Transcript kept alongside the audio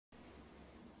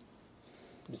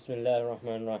Bismillah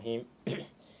ar-Rahman ar-Rahim.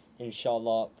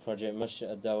 Inshallah, Project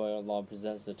MADIA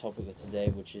presents the topic of today,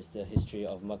 which is the history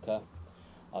of Makkah.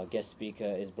 Our guest speaker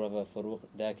is Brother Farouk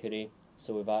Dakiri.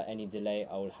 So without any delay,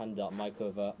 I will hand that mic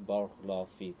over. Barakallahu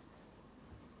feek.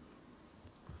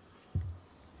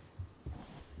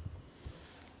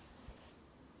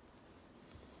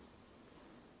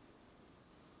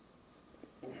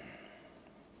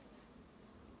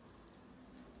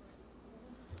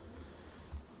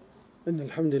 إن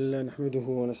الحمد لله نحمده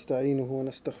ونستعينه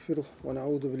ونستغفره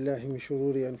ونعوذ بالله من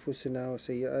شرور أنفسنا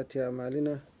وسيئات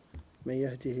أعمالنا من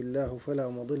يهده الله فلا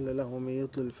مضل له ومن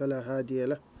يضلل فلا هادي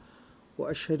له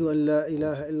وأشهد أن لا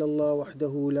إله إلا الله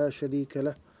وحده لا شريك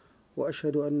له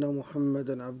وأشهد أن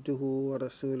محمدا عبده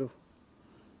ورسوله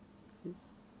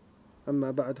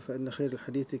أما بعد فإن خير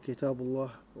الحديث كتاب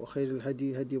الله وخير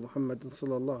الهدي هدي محمد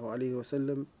صلى الله عليه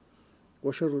وسلم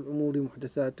وشر الأمور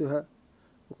محدثاتها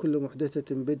وكل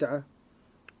محدثة بدعة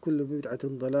كل بدعة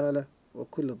ضلالة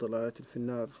وكل ضلالة في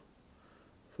النار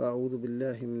فأعوذ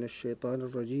بالله من الشيطان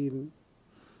الرجيم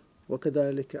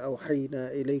وكذلك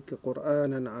أوحينا إليك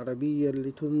قرآنا عربيا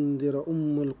لتنذر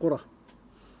أم القرى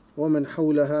ومن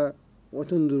حولها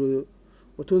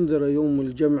وتنذر يوم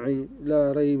الجمع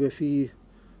لا ريب فيه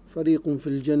فريق في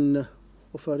الجنة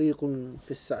وفريق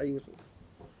في السعير.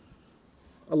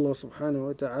 Allah subhanahu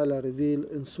wa ta'ala revealed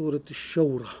in Surah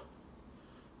Al-Shura.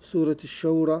 Surah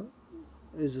Al-Shura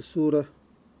is a surah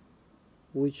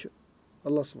which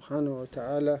Allah subhanahu wa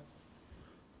ta'ala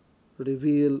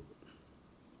revealed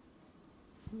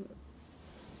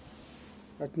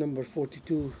at number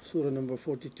 42, surah number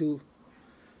 42.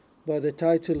 By the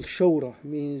title Shura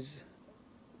means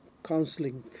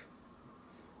counseling,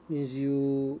 means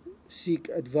you seek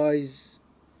advice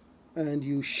and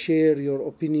you share your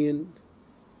opinion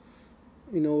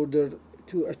in order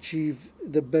to achieve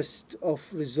the best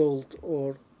of result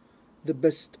or the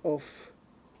best of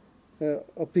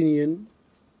opinion.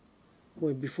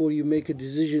 When before you make a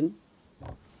decision,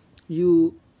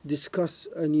 you discuss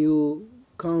and you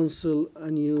counsel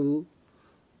and you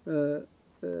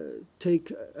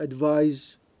take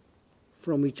advice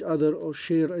from each other or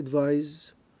share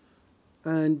advice,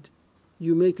 and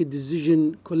you make a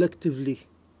decision collectively.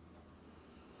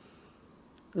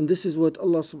 And this is what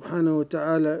Allah subhanahu wa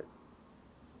ta'ala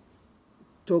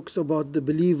talks about the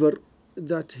believer,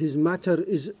 that his matter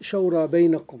is shawra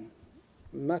baynakum.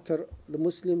 Matter, the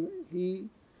Muslim, he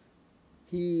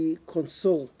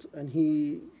consult and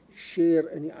he share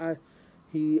and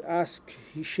he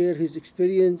share his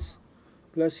experience,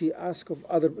 plus he ask of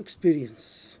other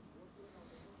experience.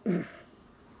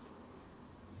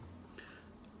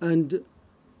 And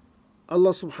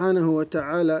Allah subhanahu wa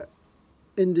ta'ala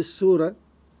in this surah,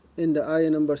 in the ayah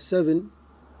number 7,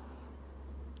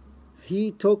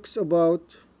 he talks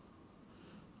about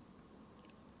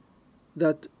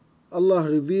that Allah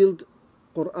revealed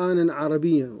Qur'anan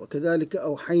Arabiyan. وَكَذَلِكَ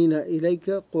أَوْحَيْنَا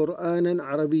إِلَيْكَ قُرْآنًا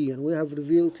عَرَبِيًّا. We have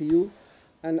revealed to you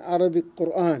an Arabic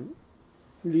Qur'an.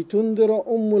 لِتُنذِرَ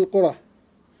أُمُّ الْقُرَى.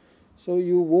 So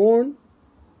you warn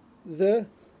the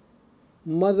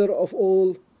mother of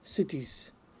all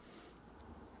cities.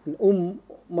 And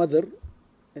mother,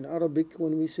 in Arabic,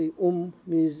 when we say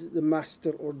means the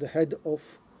master or the head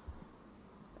of,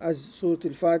 as Surah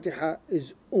Al-Fatiha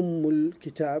is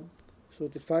Al-Kitab. Surah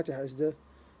Al-Fatiha is the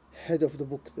head of the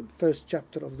book, the first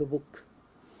chapter of the book.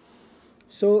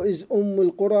 So is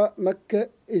Al-Qura, Makkah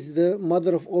is the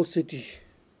mother of all cities.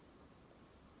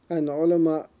 And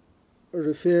ulama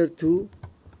refer to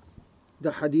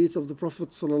the hadith of the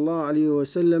Prophet sallallahu alaihi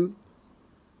wasallam,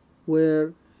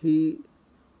 where he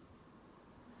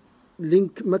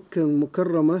linked Makkah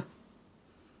al-Mukarramah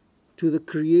to the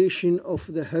creation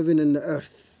of the heaven and the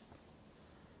earth.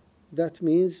 That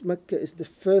means Makkah is the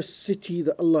first city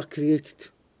that Allah created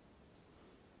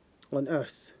on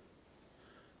earth.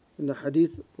 In the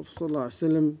hadith, Prophet sallallahu alaihi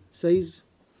wasallam says,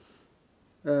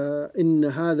 إن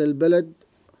هذا البلد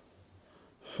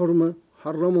حرمه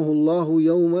الله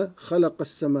يوم خلق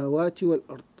السماوات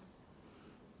والأرض.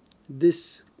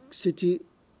 This city,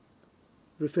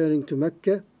 referring to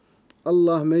Mecca,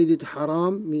 Allah made it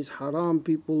haram, means haram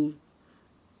people,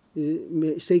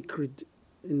 sacred,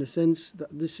 in the sense that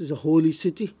this is a holy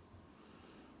city.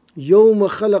 يوم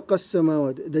خلق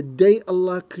السماوات, the day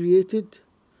Allah created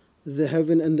the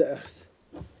heaven and the earth.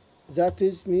 That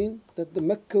is mean that the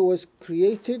Mecca was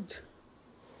created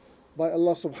by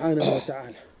Allah subhanahu wa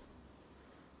ta'ala,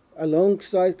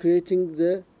 alongside creating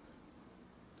the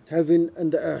heaven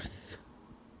and the earth.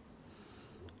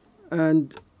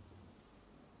 And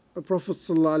the Prophet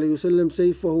sallallahu alaihi wasallam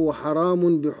says, فَهُوَ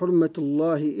حَرَامٌ بِحُرْمَةِ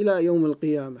اللَّهِ إِلَى يَوْمِ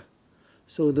الْقِيَامَةِ.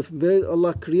 So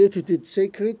Allah created it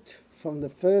sacred from the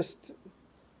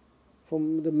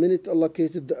minute Allah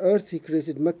created the earth, He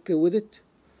created Mecca with it,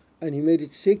 and He made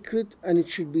it sacred, and it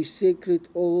should be sacred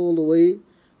all the way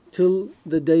till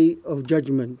the day of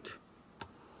judgment.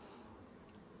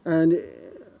 And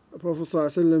Prophet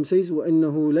ﷺ says,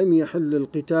 وَإِنَّهُ لَمْ يَحِلَّ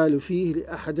الْقِتَالُ فِيهِ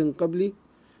لِأَحَدٍ قَبْلِ.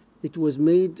 It was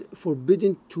made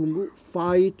forbidden to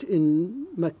fight in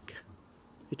Mecca.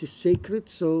 It is sacred,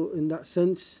 so in that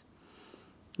sense,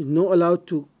 it's not allowed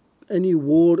to any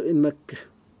war in Mecca.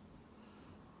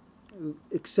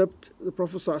 Except the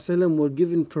Prophet ﷺ were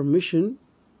given permission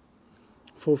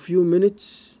for a few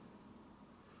minutes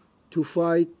to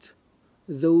fight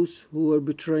those who were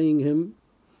betraying him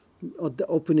at the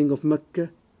opening of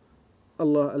Mecca.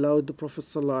 Allah allowed the Prophet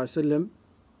ﷺ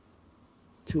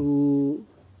to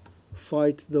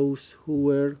fight those who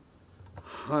were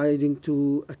hiding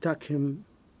to attack him,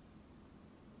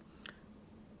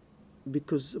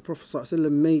 because the Prophet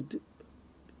ﷺ made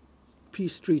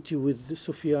peace treaty with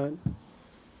Sufyan.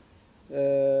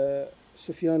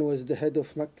 Sufyan was the head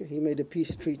of Mecca. He made a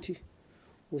peace treaty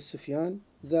with Sufyan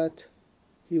that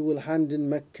he will hand in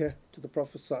Mecca to the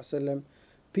Prophet ﷺ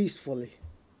peacefully.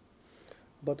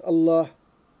 But Allah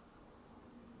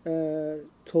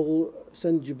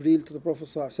sent Jibreel to the Prophet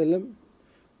ﷺ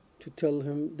to tell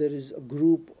him there is a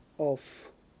group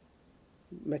of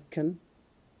Meccan,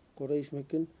 Quraysh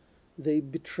Meccan, they're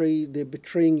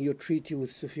betraying your treaty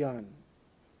with Sufyan.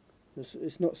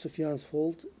 It's not Sufyan's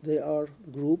fault. They are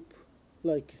a group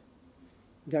like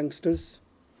gangsters.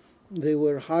 They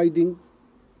were hiding.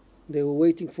 They were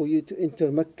waiting for you to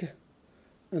enter Mecca,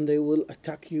 and they will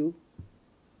attack you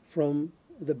from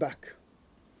the back.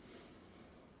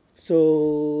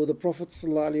 So the Prophet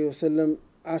ﷺ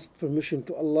asked permission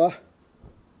to Allah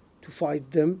to fight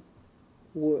them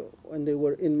when they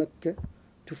were in Mecca,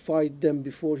 to fight them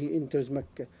before he enters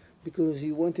Mecca, because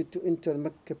he wanted to enter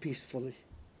Mecca peacefully.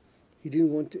 He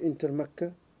didn't want to enter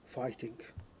Mecca fighting.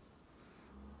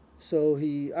 So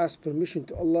he asked permission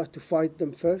to Allah to fight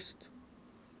them first,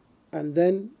 and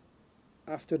then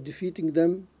after defeating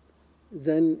them,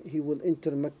 then he will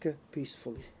enter Mecca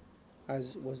peacefully,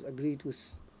 as was agreed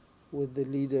with the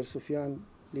leader Sufyan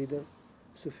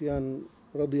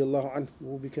radiallahu anhu,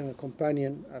 who became a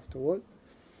companion afterward.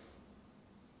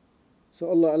 So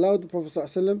Allah allowed the Prophet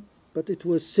ﷺ, but it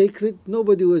was sacred.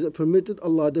 Nobody was permitted.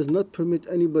 Allah does not permit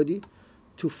anybody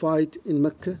to fight in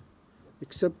Mecca,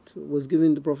 except was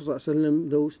given the Prophet ﷺ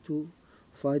those to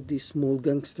fight these small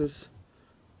gangsters,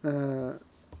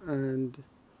 and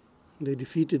they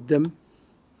defeated them.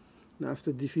 And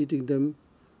after defeating them,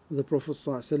 the Prophet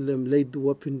ﷺ laid the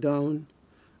weapon down,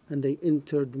 and they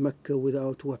entered Mecca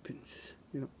without weapons,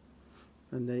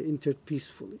 and they entered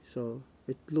peacefully. So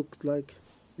it looked like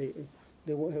the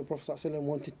Prophet ﷺ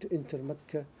wanted to enter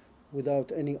Mecca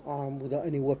without any arm, without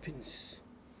any weapons.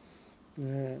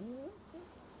 And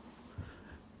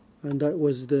that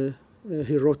was the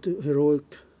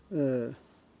heroic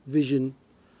vision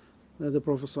that the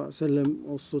Prophet ﷺ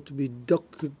also to be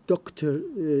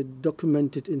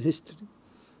documented in history,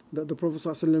 that the Prophet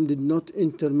ﷺ did not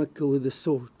enter Mecca with a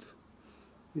sword.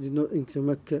 He did not enter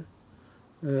Mecca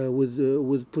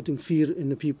with putting fear in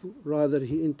the people. Rather,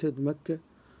 he entered Mecca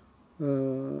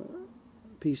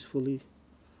peacefully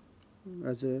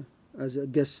as a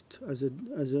guest,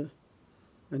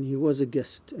 and he was a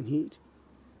guest, and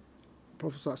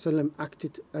Prophet ﷺ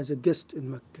acted as a guest in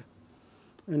Mecca,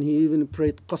 and he even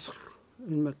prayed qasr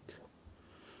in Mecca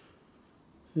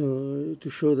to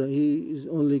show that he is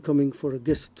only coming for a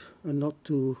guest and not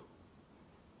to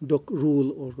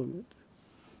rule or government.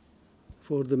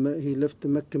 He left the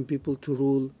Meccan people to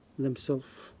rule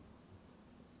themselves.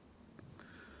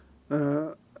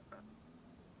 And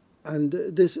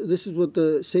this is what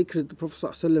the Prophet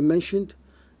ﷺ mentioned,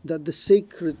 that the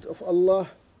sacred of Allah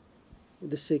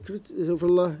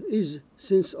is,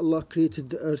 since Allah created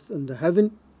the earth and the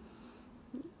heaven,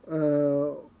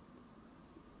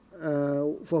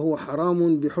 فهو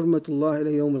حرام بحرمة الله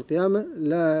إلى يوم القيامة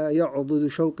لا يعضد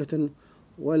شوكة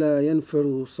ولا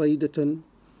ينفر صيدة.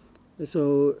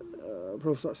 So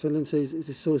Prophet ﷺ says it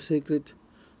is so sacred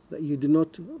that you do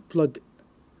not plug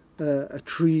a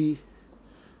tree,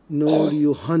 nor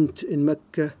you hunt in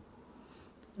Mecca,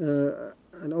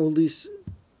 and all these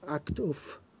act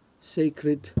of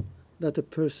sacred that a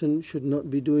person should not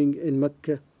be doing in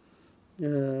Mecca,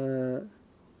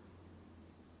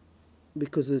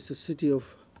 because it's a city of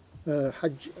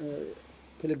Hajj,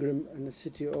 pilgrim, and a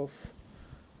city of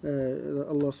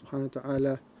Allah subhanahu wa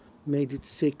ta'ala made it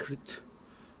sacred,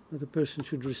 that a person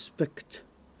should respect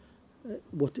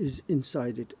what is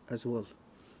inside it as well.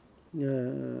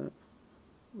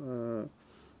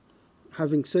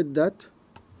 Having said that,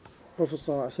 Prophet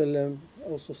ﷺ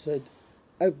also said,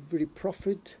 every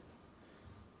prophet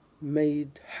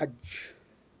made Hajj.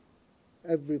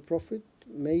 Every prophet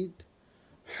made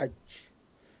Hajj.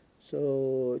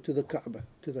 So to the Kaaba.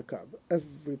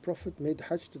 Every prophet made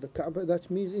Hajj to the Kaaba. That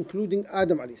means including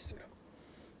Adam alayhi salam.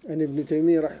 And Ibn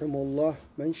Taymiyyah rahimahullah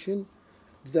mentioned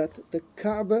that the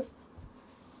Kaaba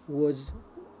was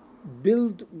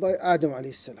built by Adam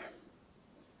alayhi salam.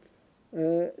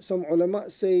 Some ulama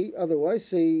say otherwise,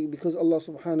 say because Allah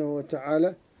subhanahu wa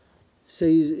ta'ala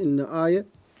says in the ayah,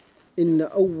 إن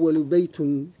أول بيت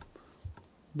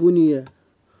بني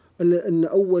إن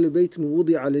أول بيت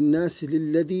وضع للناس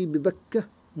للذي ببكة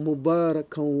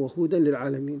مباركا وهدى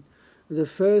للعالمين. The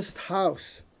first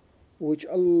house which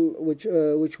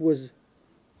was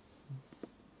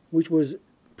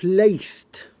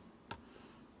placed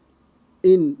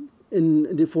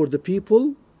for the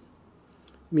people,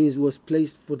 means was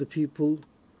placed for the people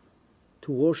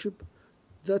to worship.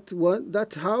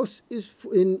 That house is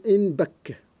in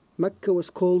Bakka. Mecca was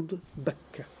called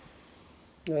Bakka.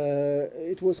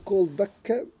 It was called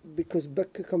Bakka because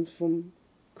Bakka comes from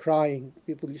crying.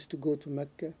 People used to go to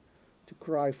Mecca to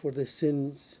cry for their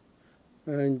sins,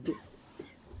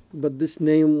 but this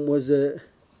name was a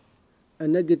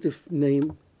negative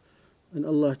name, and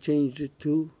Allah changed it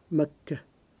to Mecca,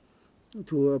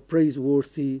 to a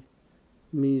praiseworthy,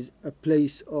 means a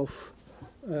place of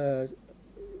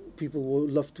people will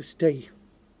love to stay,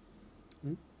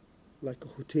 like a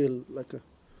hotel, like a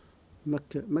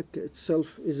Mecca. Mecca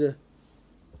itself is a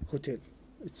hotel.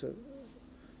 It's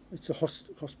a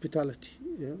hospitality.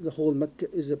 Yeah? The whole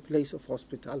Mecca is a place of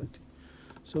hospitality.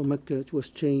 So Mecca, it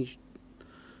was changed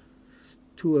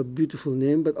to a beautiful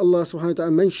name, but Allah subhanahu wa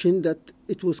ta'ala mentioned that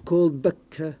it was called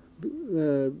Bakka.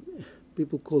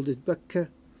 People called it Bakka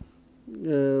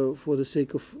for the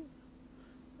sake of,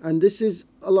 and this is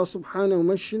Allah subhanahu wa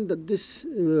mentioned that this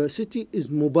city is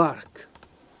Mubarak,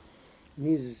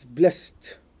 means it's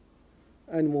blessed,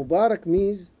 and Mubarak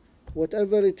means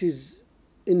whatever it is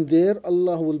in there,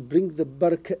 Allah will bring the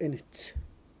barakah in it.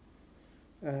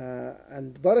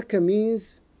 And barakah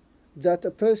means that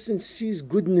a person sees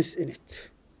goodness in it.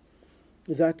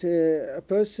 That a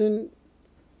person,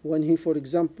 when he, for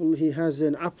example, he has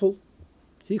an apple,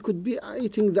 he could be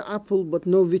eating the apple but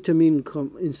no vitamin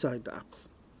come inside the apple.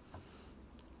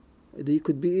 He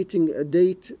could be eating a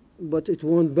date but it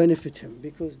won't benefit him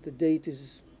because the date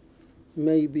is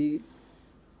maybe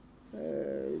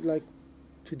like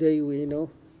today we know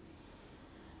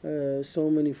so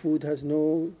many food has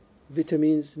no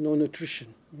vitamins, no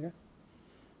nutrition. Yeah?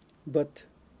 But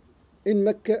in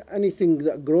Mecca, anything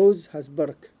that grows has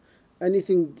barakah.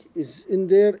 Anything is in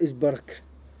there is barakah.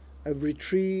 Every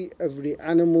tree, every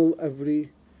animal,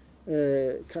 every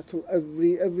cattle,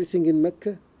 everything in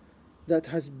Mecca that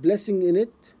has blessing in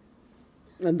it.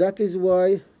 And that is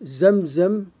why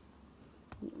Zamzam,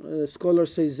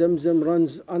 scholars say Zamzam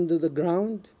runs under the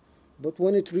ground, but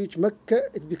when it reaches Mecca,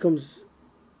 it becomes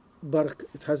barakah.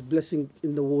 It has blessing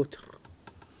in the water.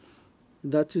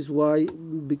 That is why,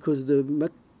 because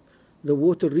the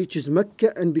water reaches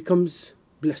Mecca and becomes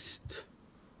blessed.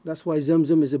 That's why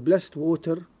Zamzam is a blessed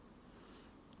water.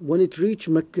 When it reaches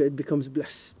Mecca, it becomes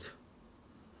blessed.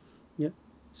 Yeah.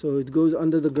 So it goes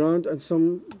under the ground, and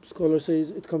some scholars say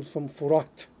it comes from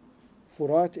Furat.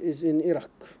 Furat is in Iraq,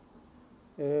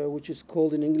 which is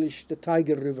called in English the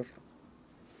Tiger River.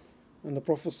 And the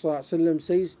Prophet ﷺ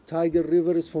says Tiger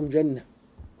River is from Jannah.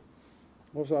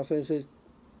 The Prophet ﷺ says,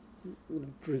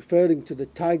 referring to the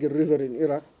Tiger River in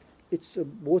Iraq, it's a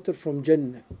water from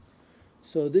Jannah.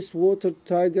 So this water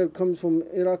tiger comes from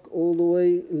Iraq all the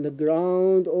way in the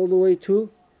ground, all the way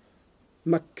to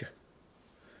Mecca.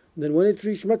 Then when it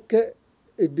reaches Mecca,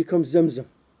 it becomes Zamzam.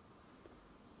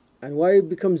 And why it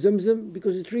becomes Zamzam?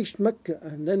 Because it reached Mecca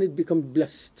and then it becomes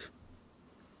blessed.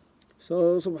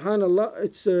 So subhanallah,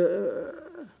 it's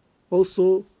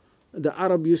also the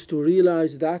Arab used to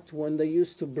realize that when they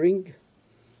used to bring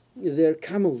their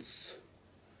camels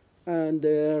and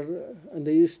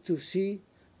they used to see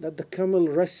that the camel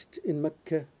rests in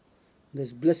Mecca.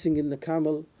 There's blessing in the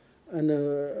camel and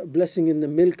a blessing in the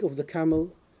milk of the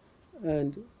camel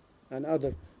and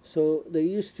other. So they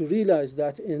used to realize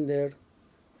that in their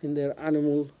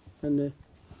animal and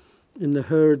in the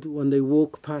herd when they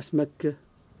walk past Mecca.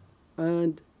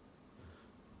 And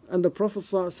the Prophet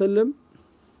ﷺ,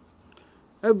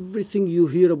 everything you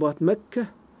hear about Mecca,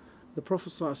 the Prophet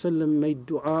ﷺ made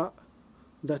dua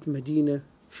that Medina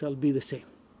shall be the same.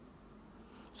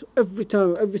 So every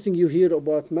time, everything you hear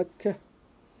about Mecca,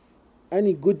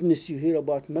 any goodness you hear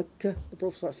about Mecca, the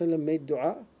Prophet ﷺ made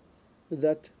dua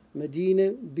that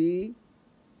Medina be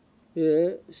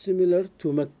similar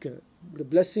to Mecca. The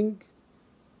blessing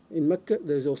in Mecca,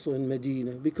 there is also in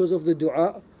Medina, because of the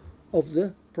dua of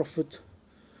the Prophet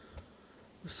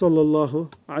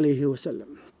sallallahu alaihi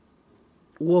wasallam.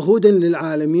 وَهُدًى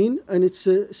لِلْعَالَمِينَ, and it's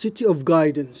a city of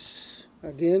guidance.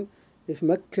 Again, if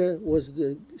Mecca was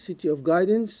the city of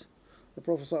guidance, the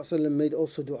Prophet sallallahu alaihi wasallam made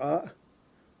also dua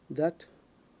that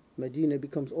Medina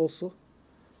becomes also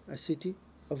a city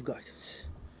of guidance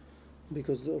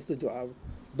because of the dua.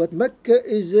 But Mecca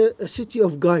is a city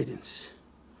of guidance,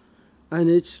 and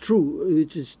it's true,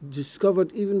 it is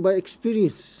discovered even by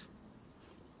experience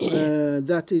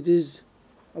that it is.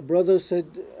 A brother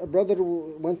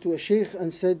went to a sheikh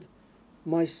and said,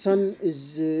 my son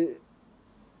is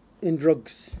in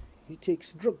drugs, he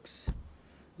takes drugs.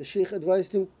 The sheikh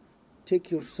advised him,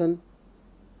 take your son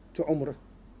to Umrah,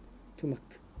 to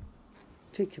Mecca,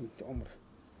 take him to Umrah.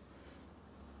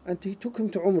 And he took him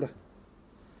to Umrah.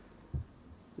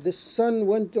 The son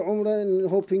went to Umrah and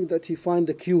hoping that he find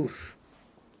a cure.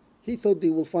 He thought he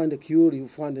will find a cure, he will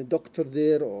find a doctor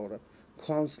there or a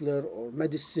counselor or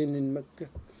medicine in Mecca.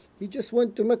 He just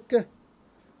went to Mecca,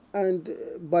 and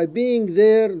by being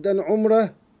there, done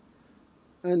Umrah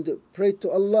and prayed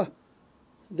to Allah,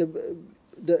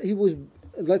 he was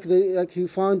like he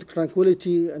found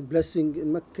tranquility and blessing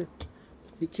in Mecca.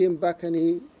 He came back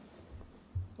and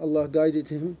Allah guided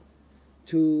him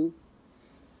to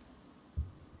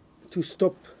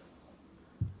stop.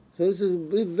 So this is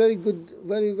very good,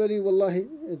 very wallahi.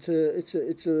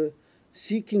 It's a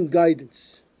seeking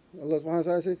guidance. Allah subhanahu wa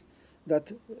ta'ala says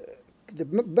that the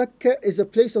Mecca is a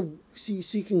place of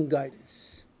seeking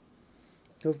guidance.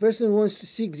 So if a person wants to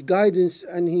seek guidance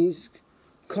and he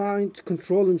can't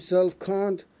control himself,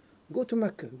 can't, go to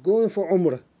Mecca, go in for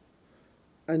Umrah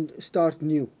and start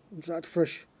new, start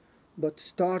fresh. But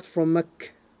start from Mecca,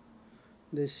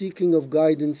 the seeking of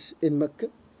guidance in Mecca,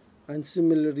 and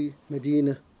similarly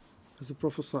Medina, as the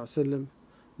Prophet ﷺ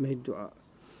made dua.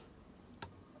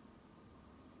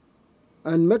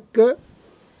 And Mecca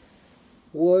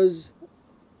was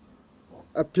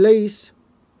a place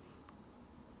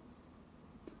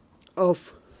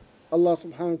of Allah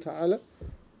subhanahu wa ta'ala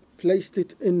placed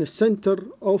it in the center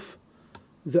of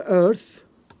the earth,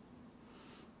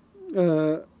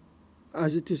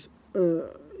 as it is.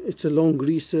 It's a long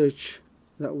research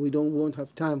that we won't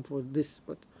have time for this,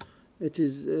 but it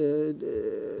is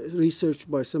researched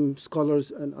by some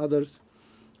scholars and others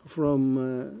from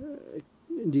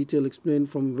in detail explained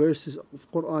from verses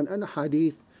of Quran and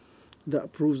Hadith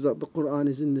that proves that the Quran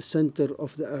is in the center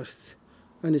of the earth,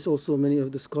 and it's also many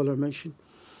of the scholars mention.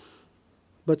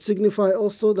 But signify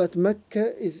also that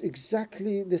Mecca is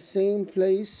exactly the same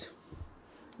place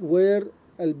where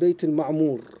Al-Bayt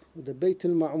al-Ma'mur, the Bayt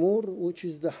al-Ma'mur, which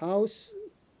is the house,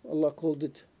 Allah called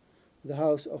it the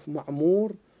house of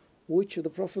Ma'mur, which the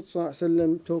Prophet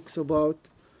ﷺ talks about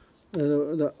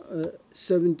the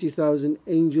 70,000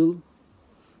 angels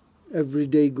every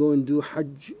day go and do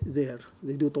Hajj there.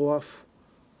 They do Tawaf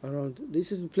around.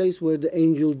 This is the place where the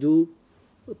angels do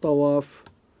Tawaf.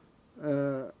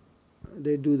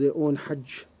 They do their own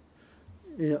Hajj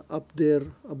up there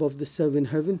above the seven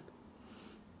heaven.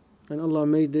 And Allah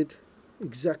made it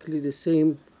exactly the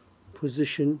same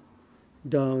position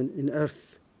down in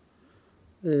earth.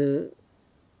 And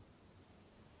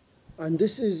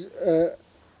this is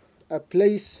a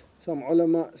place, some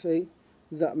ulama say,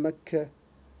 that Mecca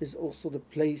is also the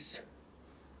place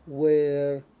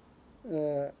where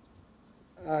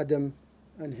Adam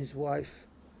and his wife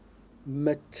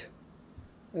met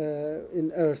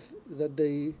in earth, that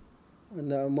they, on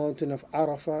the mountain of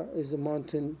Arafah is the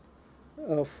mountain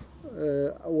of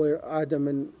where Adam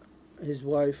and his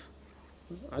wife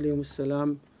alayhim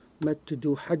salam met to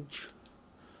do Hajj,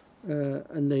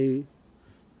 and they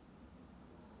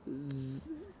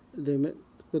met,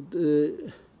 but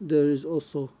there is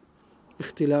also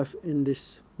ikhtilaf in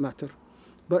this matter.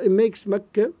 But it makes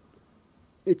Mecca,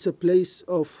 it's a place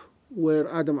of where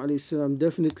Adam alayhi salam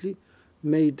definitely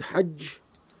made Hajj,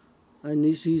 and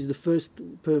he's the first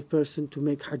person to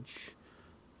make Hajj,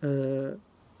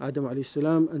 Adam alayhi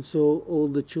salam, and so all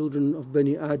the children of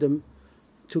Bani Adam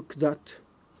took that.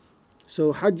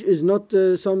 So Hajj is not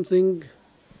something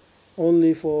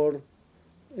only for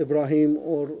Ibrahim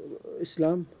or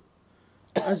Islam,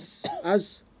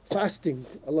 as fasting.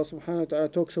 Allah subhanahu wa ta'ala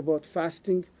talks about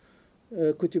fasting.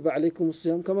 كتب عليكم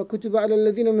الصيام كما كتب على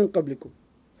الذين من قبلكم.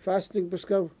 Fasting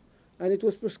prescribed, and it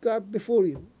was prescribed before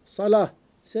you. Salah,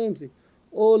 same thing.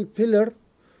 All pillar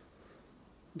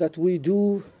that we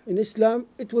do in Islam,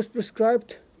 it was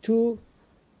prescribed to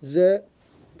the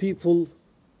people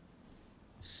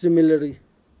similarly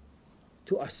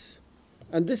to us.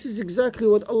 And this is exactly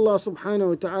what Allah subhanahu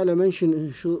wa ta'ala mentioned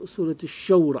in Surah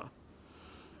Al-Shura.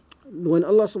 When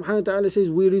Allah subhanahu wa ta'ala says,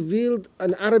 we revealed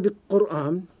an Arabic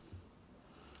Quran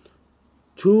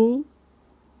to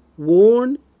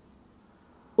warn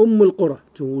al-Qura,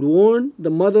 to warn the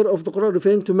mother of the Quran,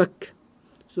 referring to Mecca.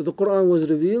 So the Quran was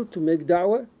revealed to make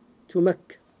da'wah to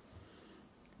Mecca.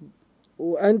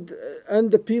 And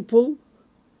the people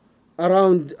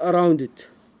around it,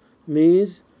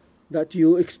 means that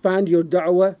you expand your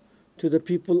da'wah to the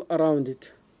people around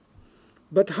it.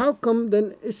 But how come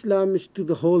then Islam is to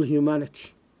the whole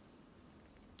humanity?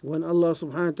 When Allah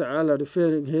subhanahu wa ta'ala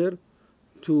referring here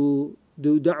to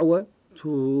do da'wah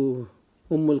to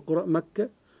al-Qura, Mecca,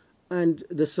 and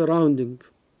the surrounding.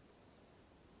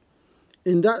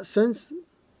 In that sense,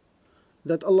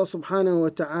 that Allah subhanahu wa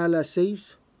ta'ala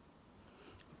says,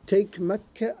 take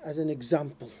Mecca as an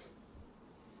example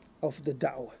of the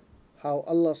da'wah. How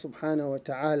Allah subhanahu wa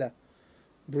ta'ala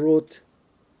brought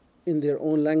in their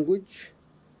own language,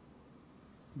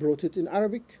 brought it in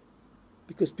Arabic,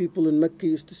 because people in Mecca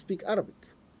used to speak Arabic.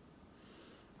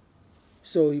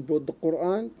 So He brought the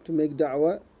Quran to make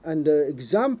da'wah, and the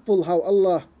example how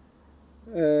Allah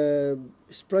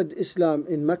spread Islam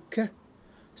in Mecca,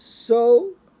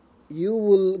 so you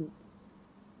will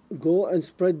go and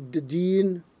spread the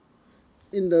deen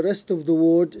in the rest of the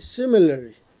world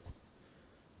similarly.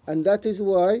 And that is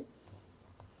why,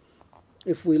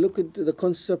 if we look at the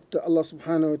concept that Allah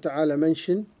subhanahu wa ta'ala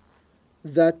mentioned,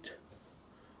 that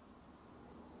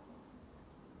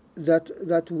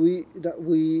we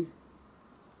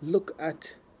look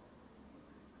at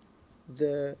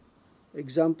the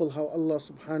example how Allah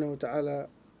subhanahu wa ta'ala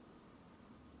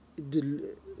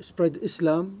spread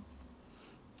Islam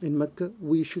in Mecca,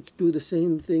 we should do the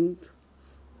same thing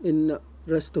in the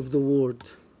rest of the world.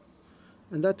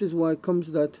 And that is why it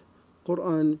comes that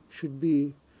Quran should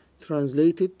be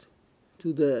translated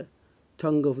to the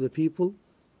tongue of the people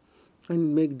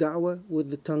and make da'wah with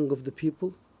the tongue of the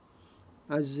people.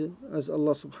 As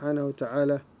Allah subhanahu wa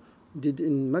ta'ala did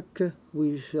in Mecca,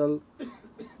 we shall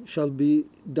be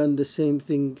done the same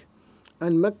thing.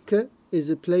 And Mecca is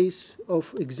a place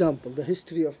of example. The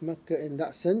history of Mecca in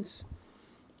that sense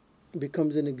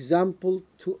becomes an example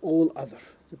to all other.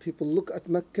 The people look at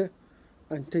Mecca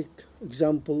and take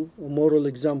example, a moral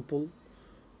example,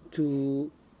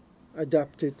 to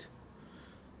adapt it.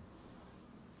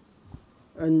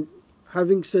 And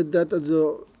having said that, as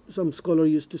some scholar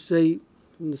used to say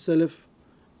in the Salaf,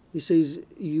 he says,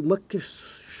 Mecca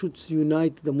should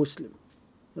unite the Muslim.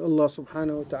 Allah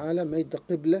subhanahu wa ta'ala made the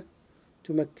Qibla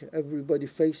to Mecca, everybody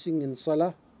facing in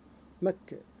Salah,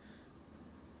 Mecca.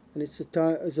 And it's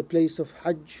a place of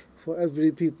Hajj for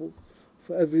every people,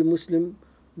 for every Muslim.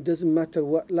 It doesn't matter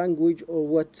what language or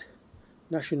what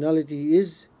nationality he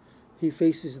is, he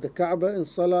faces the Kaaba in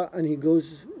Salah and he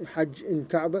goes Hajj in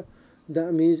Kaaba.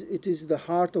 That means it is the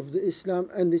heart of the Islam,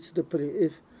 and it's the prayer.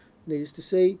 If they used to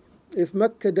say, if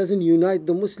Mecca doesn't unite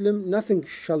the Muslim, nothing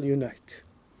shall unite.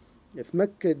 If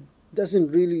Mecca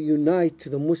doesn't really unite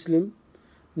the Muslim,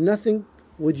 nothing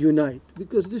would unite,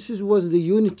 because this was the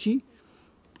unity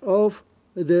of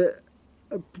the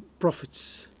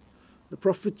prophets. The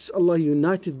prophets, Allah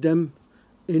united them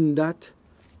in that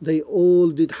they all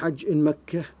did Hajj in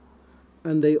Mecca,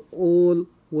 and they all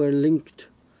were linked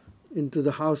into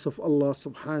the house of Allah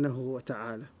subhanahu wa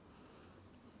ta'ala.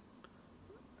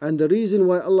 And the reason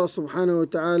why Allah subhanahu wa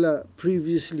ta'ala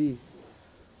previously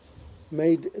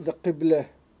made the Qibla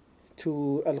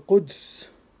to Al-Quds,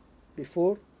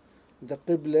 before the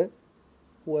Qibla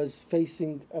was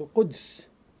facing Al-Quds.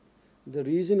 The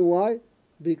reason why?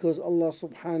 Because Allah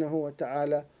subhanahu wa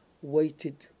ta'ala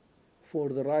waited for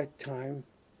the right time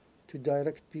to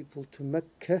direct people to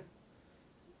Mecca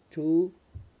to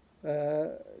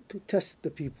test the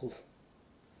people,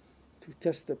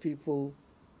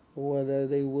 whether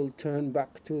they will turn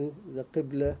back to the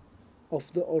Qibla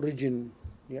of the origin,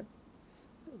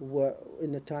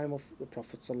 in the time of the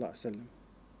Prophet ﷺ.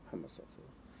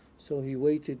 So he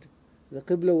waited. The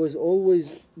Qibla was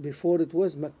always, before it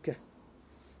was Mecca,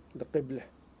 the Qibla,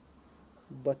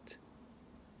 but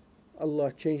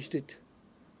Allah changed it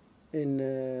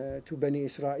to Bani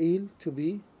Israel to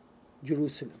be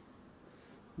Jerusalem.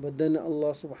 But then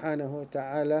Allah subhanahu wa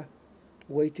ta'ala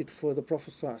waited for the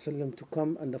Prophet ﷺ to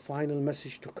come and the final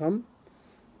message to come,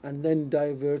 and then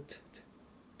divert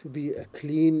to be a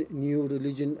clean new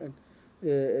religion and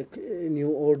a new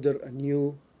order,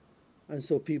 and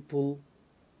so people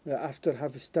after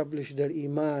have established their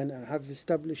iman and have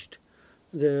established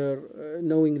their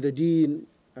knowing the deen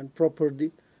and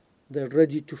properly, they're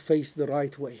ready to face the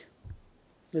right way.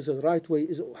 Because the right way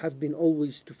have been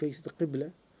always to face the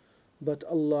Qibla, but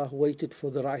Allah waited for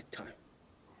the right time.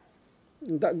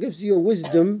 And that gives you a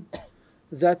wisdom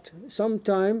that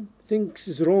sometime things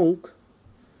is wrong,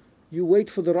 you wait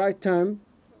for the right time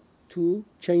to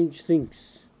change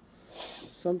things.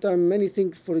 Sometimes many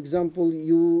things, for example,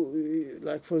 your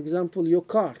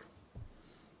car.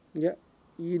 Yeah,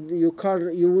 your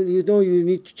car, you know you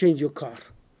need to change your car,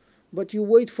 but you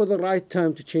wait for the right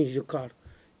time to change your car.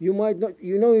 You might not,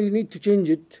 you know you need to change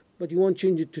it, but you won't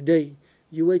change it today.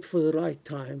 You wait for the right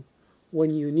time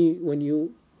when you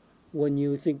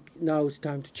think now it's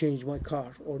time to change my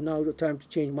car, or now the time to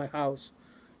change my house.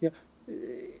 Yeah,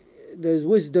 there's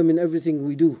wisdom in everything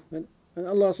we do, and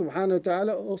Allah subhanahu wa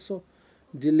ta'ala also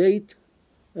delayed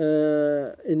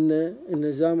in the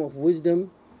nizam of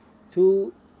wisdom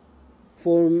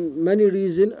for many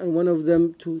reasons, and one of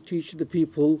them to teach the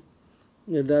people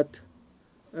that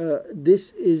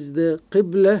this is the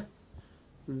qibla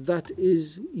that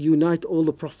is unite all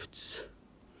the prophets.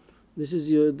 This is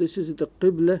the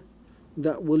qibla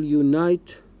that will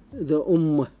unite the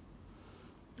ummah,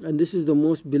 and this is the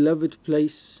most beloved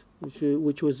place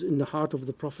which was in the heart of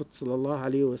the Prophet sallallahu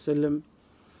alaihi wasallam,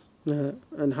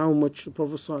 and how much the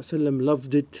Prophet sallallahu alaihi wasallam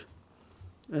loved it.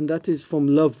 And that is from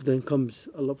love then comes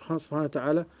Allah subhanahu wa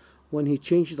ta'ala. When he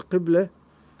changed the qibla,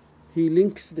 he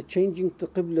links the changing the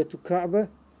qibla to Kaaba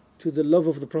to the love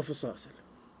of the Prophet sallallahu alaihi wasallam.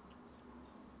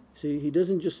 See, he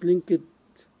doesn't just link it,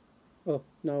 oh,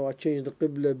 now I changed the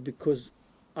qibla because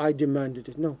I demanded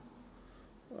it. No,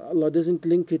 Allah doesn't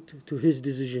link it to his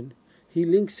decision. He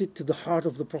links it to the heart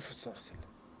of the Prophet sallallahu alaihi wasallam.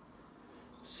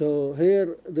 So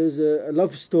here there's a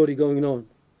love story going on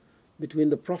between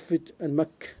the Prophet and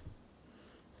Makkah,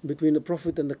 between the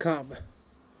Prophet and the Kaaba,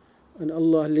 and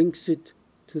Allah links it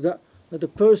to that a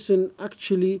person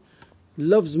actually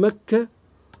loves Mecca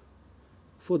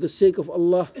for the sake of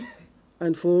Allah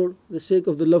and for the sake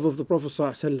of the love of the Prophet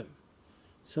ﷺ.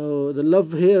 So the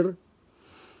love here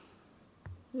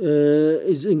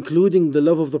is including the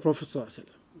love of the Prophet ﷺ.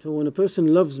 So when a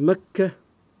person loves Mecca,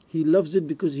 he loves it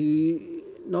because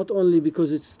not only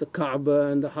because it's the Kaaba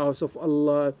and the house of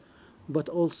Allah, but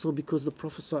also because the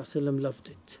Prophet ﷺ loved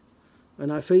it.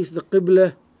 And I face the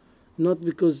Qibla not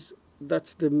because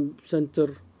that's the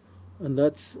center and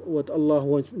that's what Allah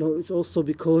wants. No, it's also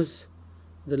because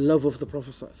the love of the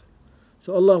Prophet ﷺ.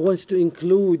 So Allah wants to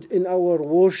include in our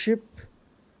worship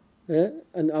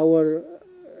and our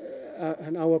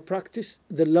practice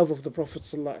the love of the Prophet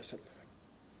ﷺ.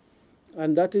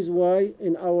 And that is why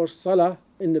in our salah,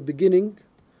 in the beginning,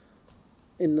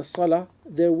 in the salah,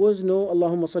 there was no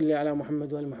Allahumma salli ala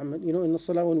Muhammad wa ala Muhammad. You know, in the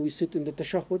salah when we sit in the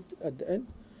tashahhud at the end,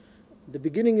 the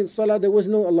beginning in salah there was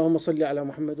no Allahumma salli ala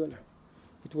Muhammad wa ala.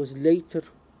 It was later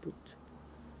put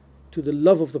to the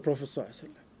love of the Prophet ﷺ.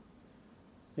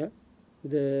 Yeah,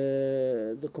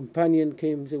 the companion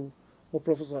came to, "O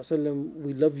Prophet ﷺ,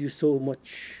 we love you so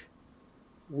much.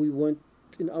 We want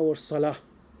in our salah."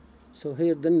 So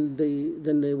here then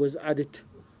they was added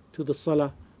to the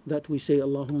salah that we say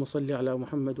Allahumma salli ala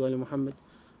Muhammad wa ala Muhammad,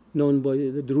 known by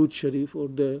the Durood Sharif or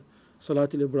the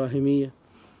Salat al-Ibrahimiyya.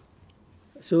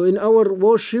 So in our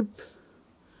worship,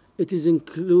 it is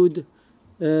include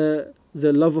the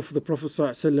love of the Prophet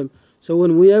ﷺ. So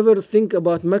when we ever think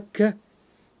about Mecca,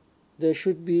 there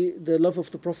should be the love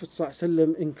of the Prophet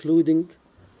ﷺ including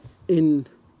in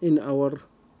our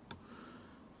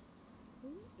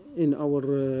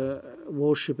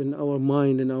worship, in our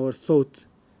mind, in our thought.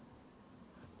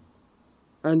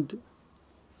 And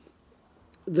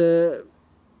the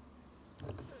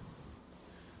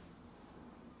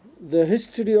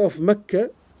history of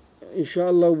Mecca,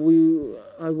 inshallah,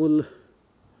 I will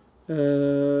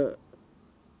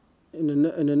in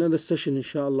another session,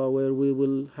 inshallah, where we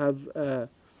will have a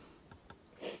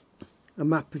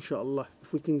map, inshallah,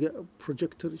 if we can get a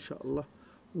projector, inshallah,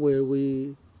 where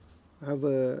we have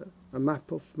a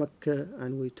map of Mecca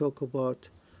and we talk about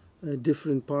a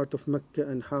different part of Mecca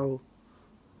and how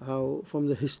from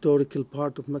the historical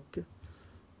part of Mecca.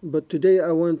 But today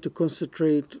I want to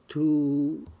concentrate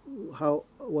to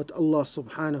what Allah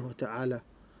subhanahu wa ta'ala,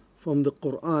 from the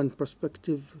Quran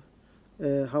perspective,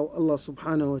 how Allah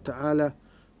subhanahu wa ta'ala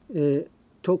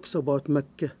talks about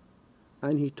Mecca,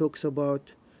 and he talks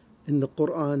about in the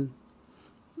Quran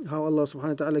how Allah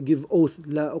subhanahu wa ta'ala give oath,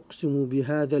 لا أقسم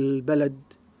بهذا البلد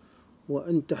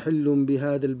وأنت حل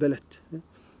بهذا البلد.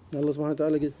 Allah subhanahu wa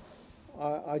ta'ala gives,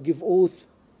 I give oath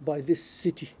by this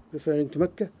city, referring to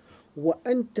Mecca,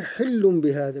 وأنت حل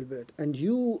بهذا البلد, and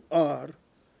you are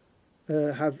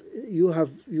have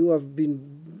been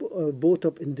brought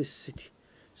up in this city.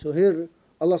 So here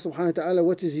Allah subhanahu wa ta'ala,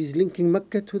 what is he's linking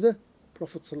Mecca to the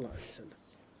Prophet sallallahu alaihi wasallam.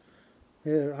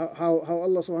 Here how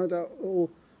Allah subhanahu wa ta'ala,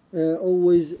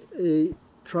 always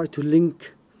try to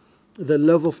link the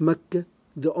love of Mecca,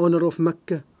 the honor of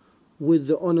Mecca, with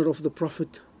the honor of the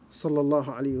Prophet sallallahu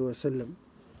alaihi wasallam.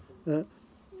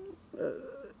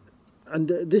 And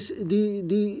this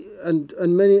and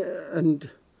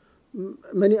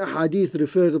many ahadith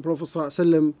refer to the Prophet sallallahu alaihi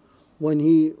wasallam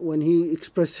when he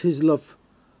expressed his love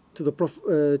to the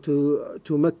Prophet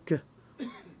to Mecca,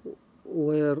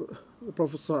 where the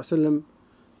Prophet sallallahu alaihi wasallam,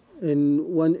 in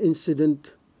one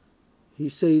incident, he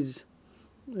says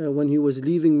when he was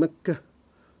leaving Mecca,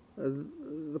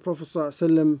 the Prophet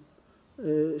ﷺ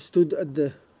stood at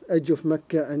the edge of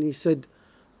Mecca and he said,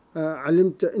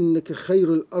 "Alimta innaka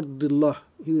khayrul ardillah."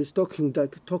 He was talking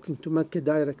to Mecca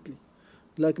directly,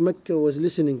 like Mecca was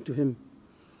listening to him.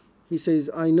 He says,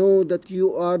 "I know that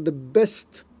you are the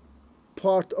best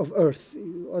part of earth.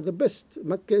 You are the best.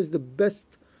 Mecca is the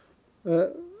best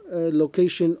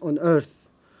location on earth.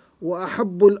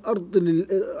 وأحب أرض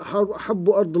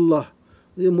الله,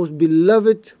 the most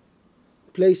beloved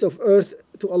place of earth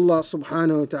to Allah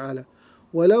subhanahu wa ta'ala.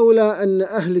 ولولا أن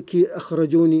أهلك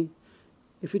أخرجوني,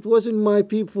 if it wasn't my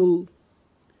people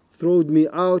throwed me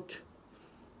out,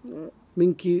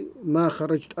 منك ما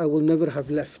خرجت, I will never have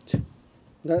left."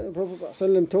 The Prophet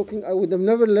ﷺ talking, I would have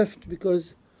never left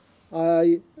because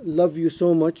I love you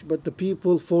so much, but the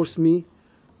people forced me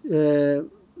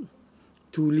to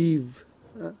leave.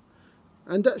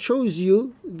 And that shows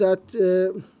you that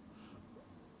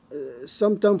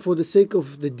sometimes for the sake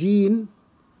of the deen,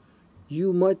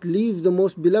 you might leave the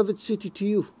most beloved city to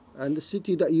you and the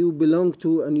city that you belong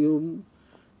to, and you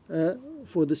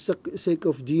for the sake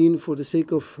of deen, for the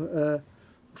sake of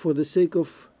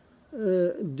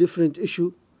different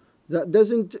issue that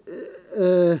doesn't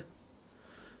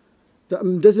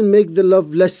make the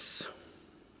love less.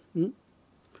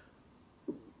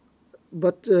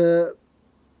 But the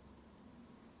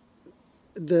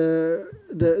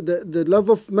love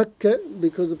of Mecca,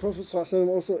 because the Prophet ﷺ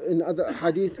also in other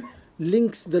hadith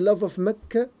links the love of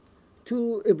Mecca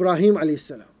to Ibrahim alayhi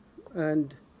salam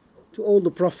and to all the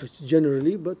prophets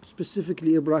generally, but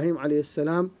specifically Ibrahim alayhi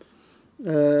salam,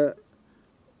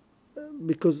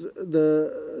 because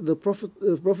the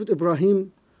Prophet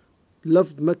Ibrahim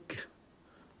loved Mecca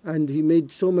and he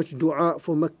made so much dua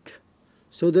for Mecca.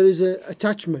 So there is an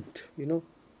attachment,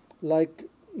 like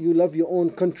you love your own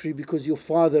country because your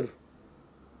father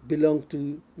belonged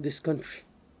to this country.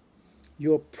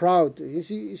 You're proud. You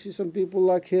see some people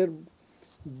like here,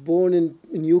 born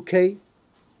in UK,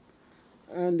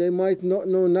 and they might not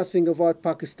know nothing about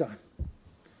Pakistan,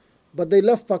 but they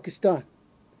love Pakistan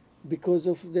because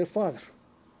of their father.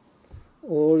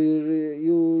 Or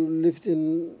you lived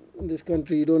in this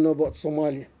country, you don't know about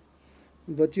Somalia,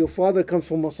 but your father comes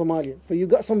from Somalia, so you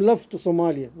got some love to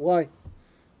Somalia. Why?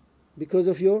 Because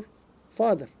of your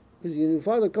father. Because your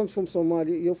father comes from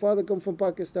Somalia, your father comes from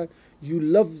Pakistan. You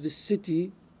love the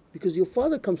city because your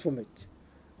father comes from it,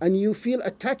 and you feel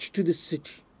attached to this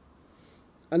city.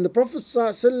 And the Prophet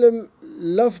ﷺ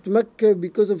loved Mecca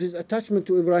because of his attachment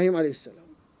to Ibrahim alayhi salam.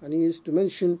 And he used to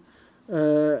mention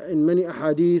in many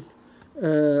ahadith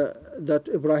that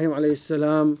Ibrahim alayhi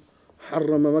salam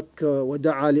حرم مكة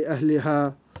ودعا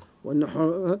لأهلها,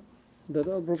 that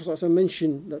the Prophet ﷺ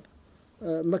mentioned that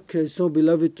Mecca is so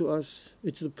beloved to us.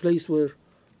 It's the place where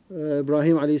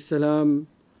Ibrahim alayhi salam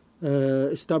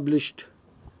established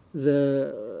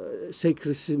the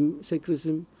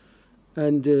sacrism,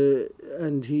 and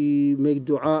he made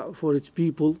dua for its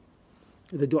people.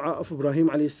 The dua of Ibrahim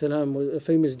alayhi salam was a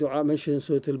famous dua mentioned in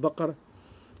Surah Al-Baqarah,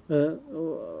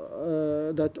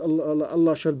 that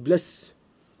Allah shall bless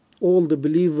all the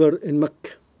believer in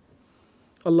Mecca.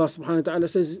 Allah subhanahu wa ta'ala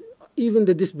says, even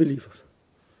the disbeliever,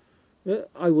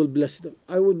 I will bless them.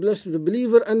 I will bless the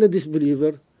believer and the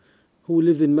disbeliever who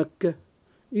live in Mecca.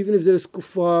 Even if there is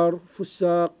kuffar,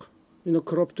 fusaq,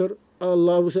 corrupter,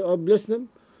 Allah will say, I'll bless them.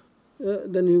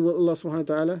 Then Allah subhanahu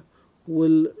wa ta'ala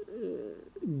will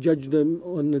judge them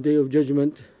on the day of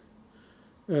judgment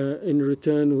in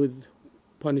return with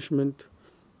punishment.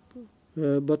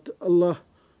 But Allah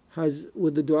has,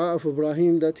 with the dua of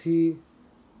Ibrahim, that he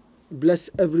bless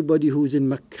everybody who is in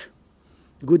Mecca,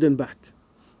 good and bad.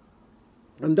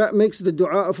 And that makes the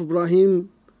dua of Ibrahim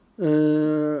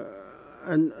that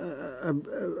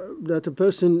a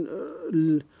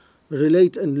person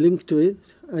relate and link to it,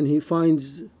 and he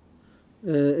finds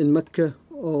in Mecca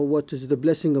or what is the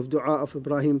blessing of dua of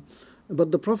Ibrahim.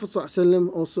 But the Prophet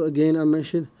ﷺ also, again I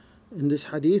mentioned in this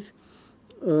hadith,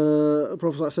 Prophet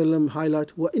ﷺ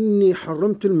highlight, وَإِنِّي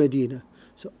حَرَّمْتُ الْمَدِينَةِ,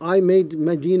 so I made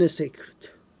Medina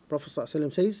sacred. Prophet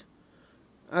ﷺ says,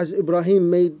 as Ibrahim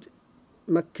made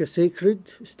Mecca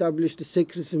sacred, established the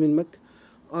sacredism in Mecca,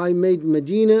 I made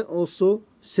Medina also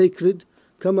sacred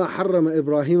كما حرم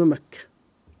إبراهيم مكة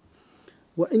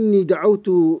وإني دعوت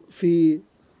في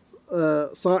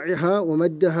صاعها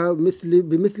ومدها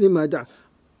بمثل ما دعا.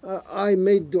 I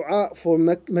made dua for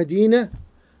Medina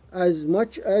as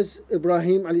much as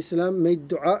Ibrahim alayhi salam made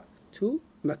dua to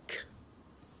Mecca.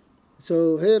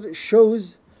 So here it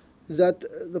shows that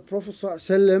the Prophet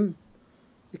ﷺ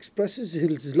expresses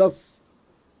his love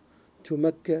to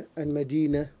Mecca and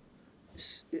Medina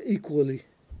equally,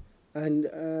 and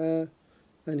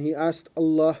he asked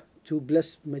Allah to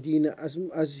bless Medina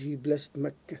as he blessed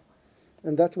Mecca,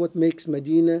 and that's what makes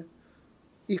Medina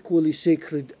equally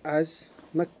sacred as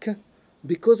Mecca,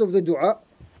 because of the dua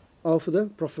of the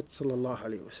Prophet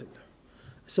ﷺ.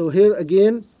 So here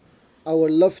again, our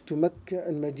love to Mecca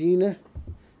and Medina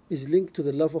is linked to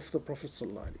the love of the Prophet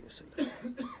ﷺ.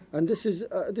 And this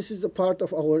is a part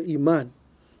of our iman,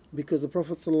 because the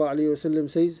Prophet ﷺ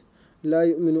says, لا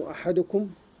يؤمن أحدكم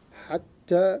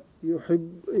حتى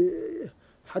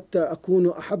أكون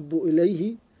أحب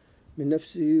إليه من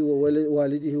نفسه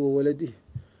ووالده وولده.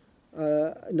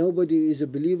 Nobody is a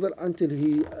believer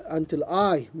until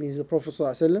I, means the Prophet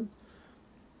ﷺ,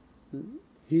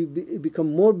 he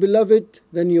become more beloved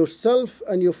than yourself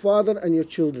and your father and your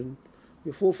children,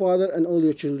 your forefather and all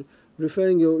your children,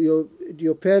 referring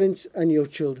your parents and your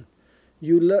children.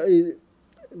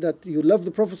 That you love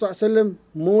the Prophet ﷺ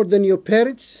more than your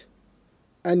parents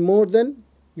and more than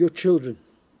your children.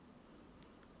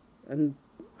 And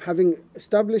having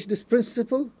established this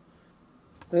principle,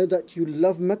 that you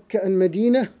love Mecca and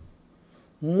Medina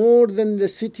more than the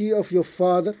city of your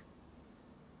father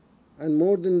and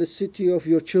more than the city of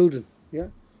your children. Yeah.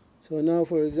 So now,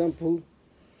 for example,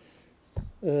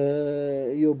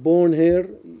 you're born here,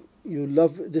 you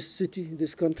love this city,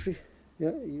 this country,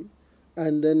 yeah,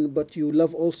 but you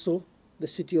love also the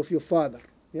city of your father.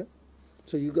 Yeah.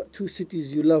 So you got two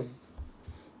cities you love,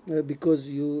 because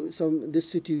this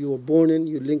city you were born in,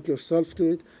 you link yourself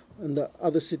to it, and the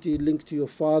other city linked to your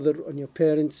father and your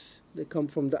parents, they come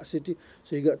from that city,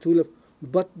 so you got two love.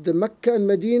 But the Mecca and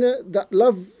Medina, that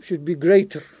love should be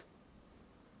greater.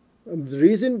 And the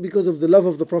reason, because of the love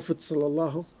of the Prophet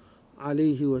sallallahu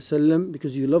alaihi wasallam,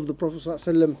 because you love the Prophet sallallahu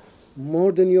alaihi wasallam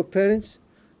more than your parents,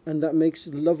 and that makes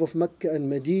the love of Mecca and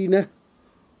Medina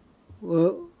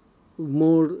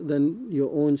more than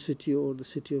your own city or the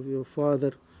city of your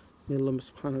father. May Allah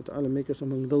subhanahu wa ta'ala make us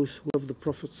among those who love the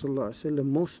Prophet sallallahu alaihi wasallam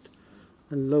most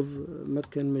and love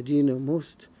Mecca and Medina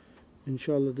most.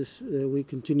 Inshallah, we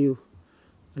continue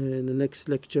in the next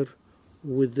lecture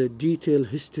with the detailed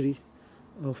history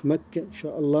of Mecca,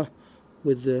 inshallah,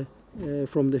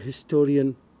 from the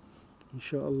historian,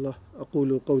 inshallah.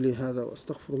 أقول قولي هذا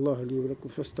وأستغفر الله لي ولكم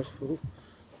فاستغفروه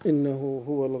إنه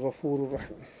هو الغفور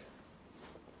الرحيم.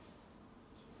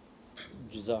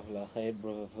 Jazakallah khair,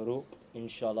 Brother Farouk.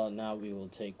 Inshallah, now we will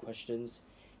take questions.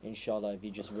 Inshallah, if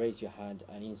you just raise your hand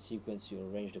and in sequence you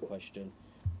arrange the question.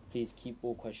 Please keep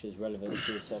all questions relevant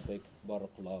to the topic.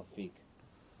 Barakallahu feek.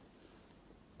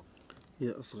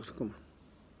 Yeah, Asghar, come on.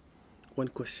 One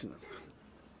question, Asghar.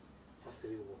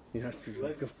 Has to be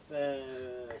one.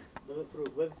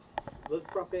 Was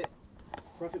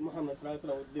Prophet Muhammad,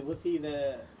 was he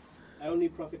the only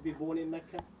prophet to be born in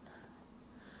Mecca?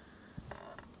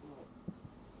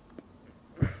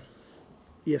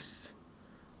 Yes.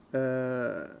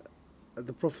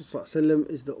 The Prophet ﷺ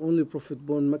is the only prophet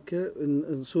born in Mecca.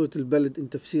 In Surah Al-Balad, in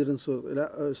Tafsir, in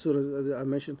Surah I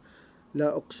mentioned,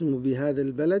 لا أقسم بهذا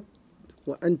البلد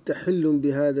وأنت حل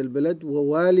بهذا البلد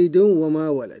ووالد وما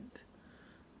ولد.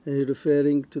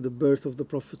 Referring to the birth of the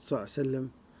Prophet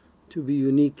ﷺ to be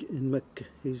unique in Mecca.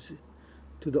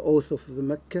 To the oath of the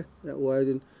Mecca, that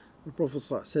the Prophet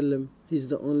ﷺ, he's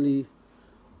the only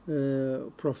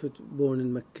prophet born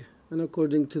in Mecca. And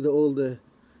according to all the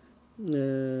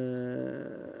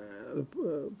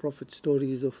prophet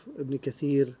stories of Ibn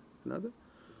Kathir and other,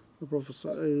 the Prophet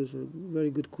is a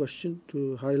very good question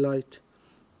to highlight.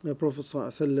 The Prophet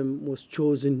ﷺ was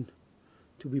chosen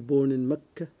to be born in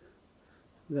Mecca.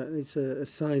 That is a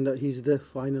sign that he's the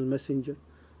final messenger,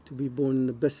 to be born in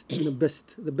the best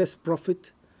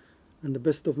prophet and the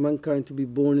best of mankind, to be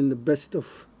born in the best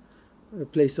of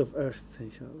place of earth,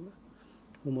 inshallah.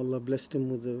 Whom Allah blessed him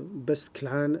with the best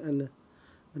clan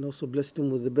and also blessed him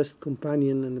with the best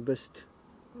companion and the best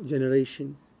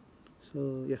generation.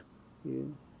 So yeah,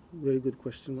 very good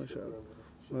question, mashallah.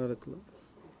 Barakallah.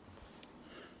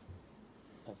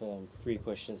 I have 3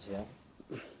 questions here.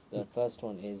 The first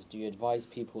one is, do you advise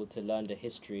people to learn the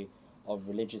history of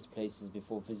religious places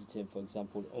before visiting, for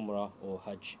example, Umrah or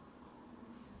Hajj?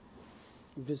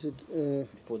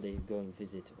 Before they go and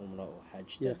visit Umrah or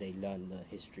Hajj, yeah, that they learn the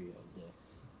history of the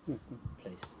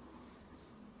place.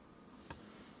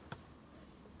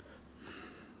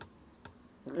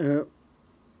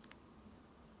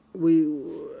 We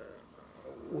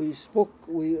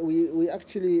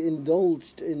actually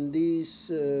indulged in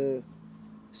these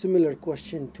similar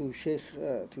question to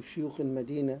Shuyukh in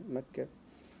Medina, Mecca,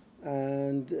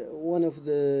 and one of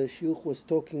the Shuyukh was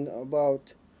talking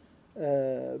about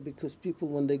because people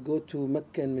when they go to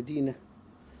Mecca and Medina,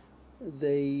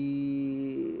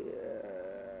 they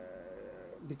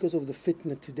because of the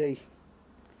fitna today,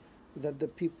 that the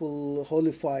people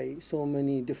holify so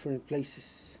many different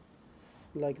places,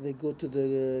 like they go to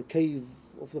the cave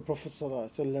of the Prophet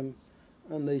ﷺ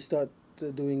and they start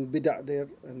doing bid'ah there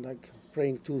and like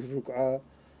praying 2 ruk'ah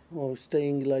or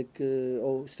staying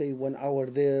or stay 1 hour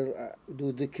there,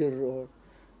 do dhikr,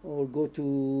 or go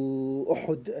to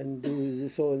Uhud and do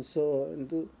so and so and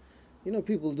do,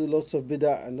 people do lots of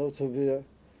bid'ah and lots of bid'ah.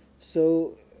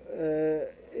 So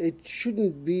it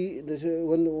shouldn't be.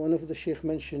 One of the sheikh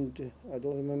mentioned, I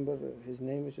don't remember his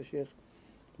name is a sheikh,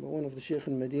 but one of the sheikh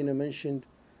in Medina mentioned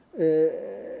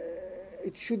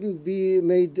it shouldn't be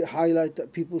made highlight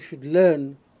that people should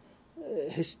learn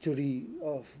history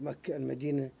of Mecca and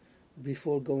Medina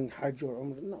before going Hajj or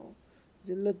Umrah. No,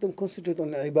 they let them concentrate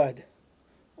on ibadah,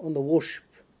 on the worship.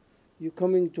 You're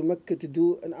coming to Mecca to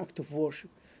do an act of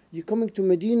worship. You're coming to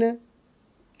Medina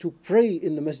to pray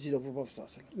in the Masjid of the Prophet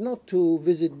ﷺ, not to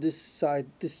visit this side,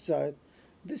 this side.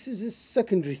 This is a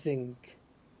secondary thing,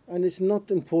 and it's not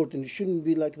important. It shouldn't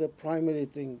be like the primary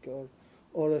thing,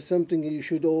 or something you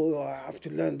should, I have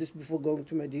to learn this before going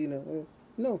to Medina.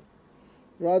 No,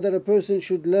 rather a person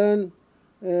should learn,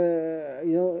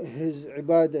 his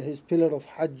ibadah, his pillar of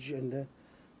Hajj,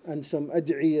 and some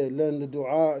ad'iyah, learn the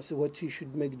dua, so what he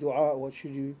should make dua, what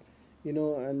should you,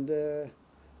 and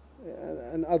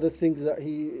other things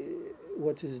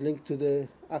what is linked to the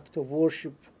act of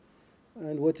worship,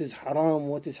 and what is haram,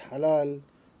 what is halal,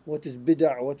 what is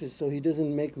bid'ah, so he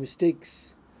doesn't make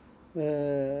mistakes.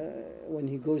 When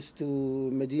he goes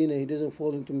to Medina, he doesn't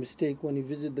fall into mistake. When he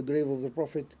visits the grave of the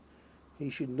Prophet, he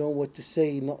should know what to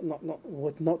say, not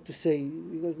what not to say,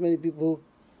 because many people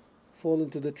fall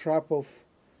into the trap of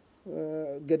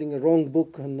getting a wrong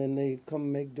book, and then they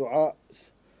come make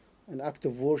du'as, an act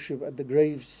of worship at the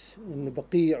graves in the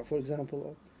Baqi', for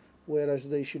example, whereas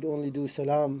they should only do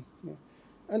salam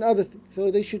and other things.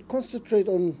 So they should concentrate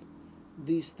on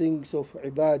these things of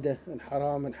ibadah and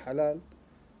haram and halal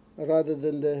rather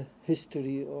than the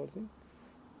history or thing.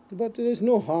 But there's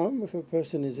no harm if a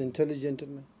person is intelligent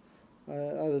and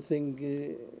other thing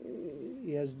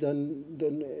he has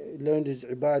learned his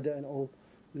ibadah and all,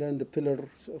 learned the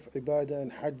pillars of ibadah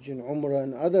and Hajj and Umrah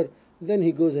and other, then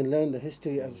he goes and learn the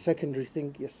history as a secondary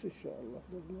thing. Yes, inshallah.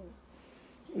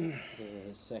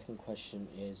 The second question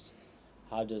is,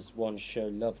 how does one show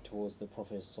love towards the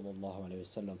Prophet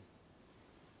ﷺ?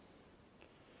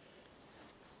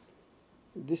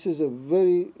 This is a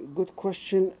very good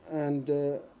question, and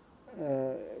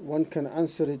one can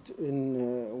answer it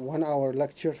in 1 hour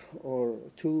lecture or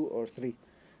 2 or 3.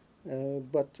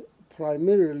 But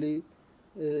primarily,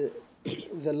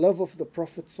 the love of the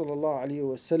Prophet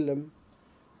ﷺ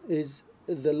is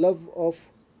the love of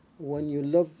when you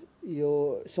love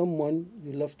someone,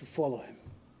 you love to follow him.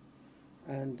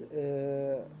 And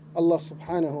Allah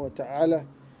subhanahu wa ta'ala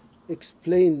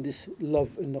explained this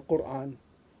love in the Quran.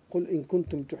 قُلْ إِن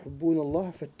كُنْتُمْ تُحِبُّونَ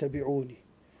اللَّهَ فَاتَّبِعُونِ.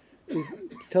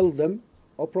 Tell them,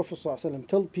 or Prophet ﷺ,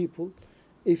 tell people,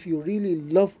 if you really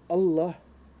love Allah,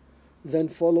 then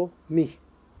follow me.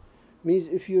 Means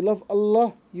if you love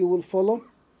Allah, you will follow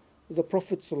the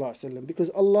Prophet ﷺ, because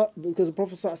the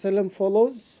Prophet ﷺ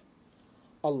follows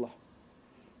Allah.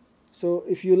 So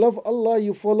if you love Allah,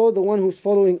 you follow the one who's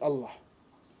following Allah.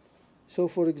 So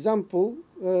for example,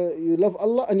 you love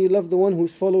Allah and you love the one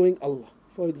who's following Allah.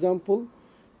 For example,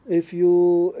 if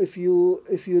you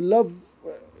love,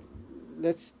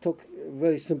 let's talk a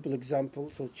very simple example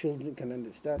so children can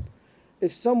understand.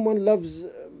 If someone loves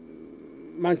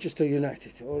Manchester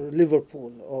United or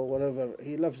Liverpool or whatever,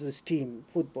 he loves this team,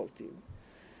 football team,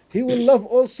 he will love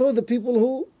also the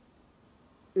people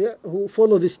who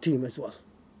follow this team as well.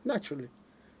 Naturally,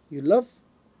 you love.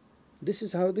 This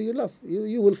is how you love.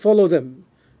 You will follow them.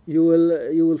 You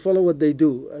will follow what they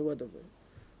do and whatever.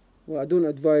 Well, I don't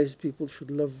advise people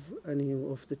should love any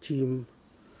of the team.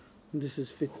 This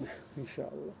is fitna,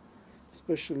 inshallah.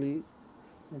 Especially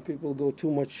when people go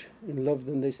too much in love,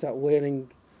 then they start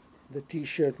wearing the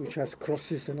T-shirt which has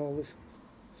crosses and all this.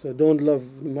 So don't love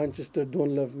Manchester,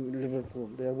 don't love Liverpool.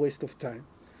 They are a waste of time.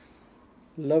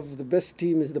 Love, the best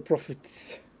team is the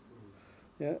Prophet's.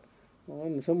 Yeah.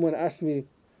 When someone asked me,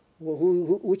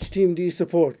 which team do you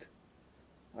support?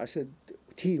 I said,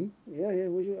 team? Yeah,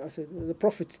 yeah. I said, the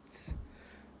Prophets.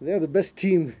 They're the best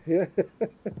team. Yeah.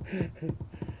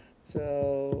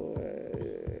 So,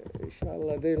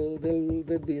 inshallah,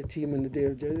 they'll be a team in the day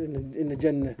of in the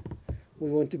Jannah. We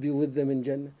want to be with them in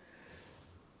Jannah.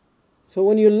 So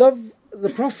when you love the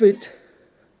Prophet,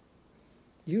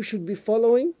 you should be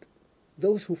following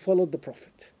those who followed the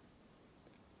Prophet.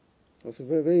 That's a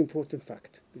very, very important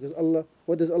fact. Because Allah,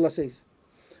 what does Allah say?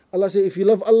 Allah says, if you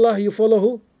love Allah, you follow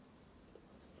who?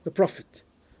 The Prophet.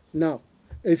 Now,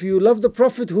 if you love the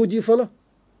Prophet, who do you follow?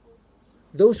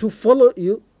 Those who follow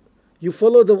you. You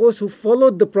follow those who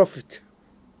followed the Prophet.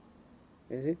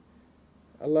 You see?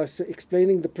 Allah is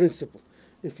explaining the principle.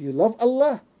 If you love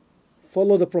Allah,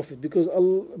 follow the Prophet. Because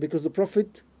the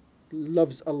Prophet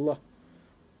loves Allah.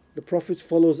 The Prophet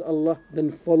follows Allah,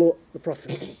 then follow the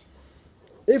Prophet.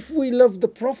 If we love the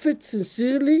Prophet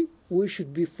sincerely, we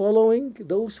should be following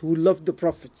those who love the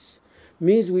Prophets.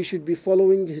 Means we should be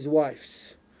following his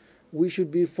wives. We should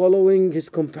be following his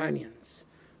companions.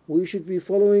 We should be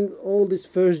following all this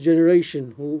first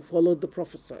generation who followed the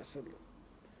Prophet ﷺ.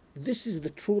 This is the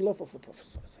true love of the Prophet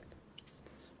ﷺ.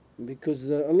 Because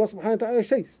Allah subhanahu wa ta'ala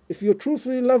says, if you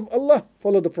truthfully love Allah,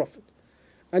 follow the Prophet.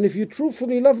 And if you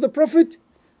truthfully love the Prophet,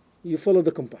 you follow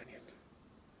the companion.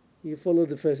 You follow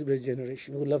the first best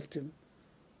generation who loved him,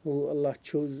 who Allah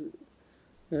chose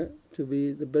to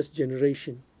be the best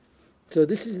generation. So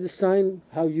this is the sign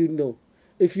how you know.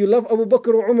 If you love Abu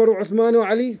Bakr or Umar or Uthman or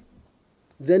Ali,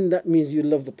 then that means you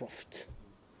love the Prophet.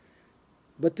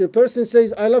 But the person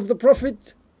says, I love the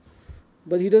Prophet,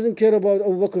 but he doesn't care about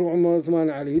Abu Bakr, Umar,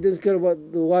 Uthman, Ali. He doesn't care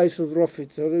about the wives of the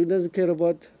Prophets, or he doesn't care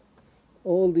about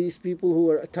all these people who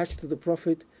are attached to the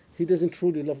Prophet. He doesn't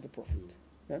truly love the Prophet.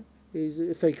 Yeah? He's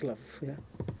a fake love. Yeah?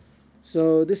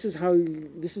 So this is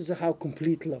how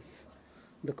complete love.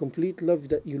 The complete love,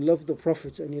 that you love the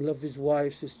Prophet and you love his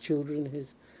wives, his children,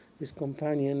 his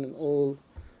companion, and all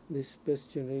this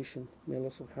best generation. May Allah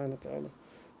subhanahu wa ta'ala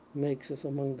makes us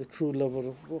among the true lovers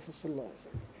of Prophet sallallahu alaihi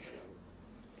wasallam.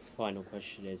 Final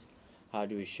question is, how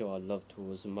do we show our love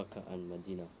towards Makkah and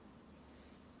Medina?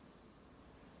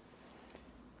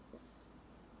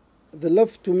 The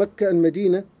love to Mecca and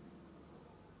Medina,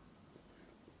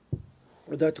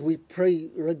 that we pray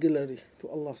regularly to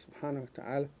Allah subhanahu wa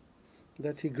ta'ala,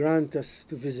 that He grant us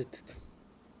to visit it.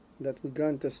 That we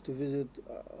grant us to visit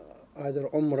either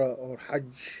Umrah or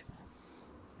Hajj.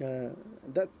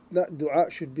 That dua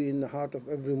should be in the heart of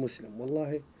every Muslim.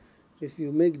 Wallahi, if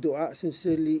you make dua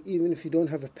sincerely, even if you don't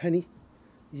have a penny,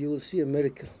 you will see a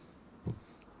miracle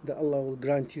that Allah will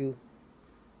grant you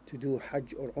to do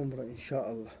Hajj or Umrah,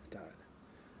 insha'Allah ta'ala.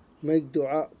 Make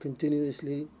dua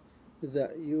continuously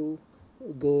that you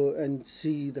go and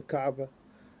see the Kaaba,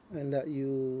 and that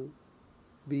you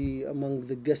be among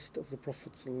the guests of the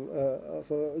Prophet,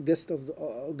 guest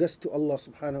to Allah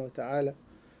subhanahu wa ta'ala,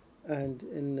 and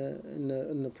in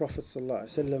the Prophet sallallahu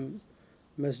alaihi wasallam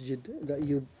masjid, that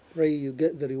you pray, you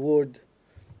get the reward,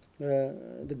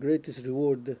 the greatest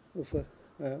reward of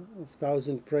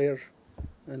 1,000 prayer.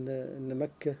 And in the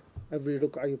Mecca, every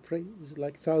ruk'ah you pray is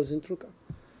like 1,000 ruk'ah,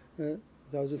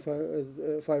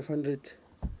 1,500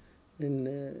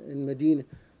 in Medina.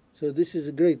 So this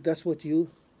is great. That's what you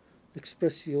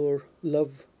express your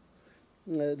love,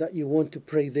 that you want to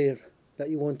pray there, that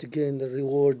you want to gain the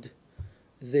reward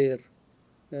there,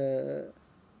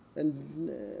 and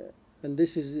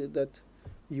this is that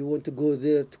you want to go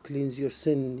there to cleanse your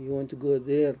sin. You want to go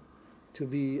there to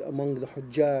be among the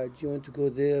Hujjaj. You want to go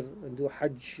there and do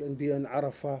Hajj and be on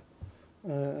Arafah,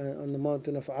 on the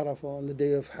mountain of Arafah, on the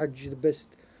day of Hajj,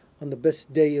 on the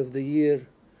best day of the year,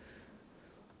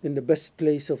 in the best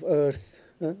place of earth.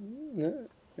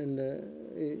 And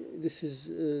this is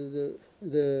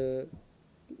that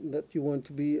you want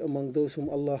to be among those whom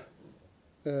Allah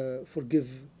forgive,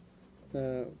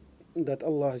 that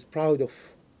Allah is proud of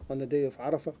on the day of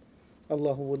Arafah.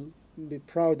 Allah will be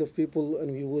proud of people,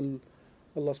 and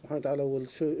Allah subhanahu wa ta'ala will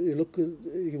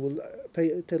He will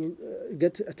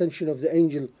get attention of the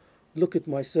angel. Look at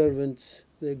my servants,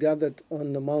 they gathered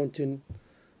on the mountain.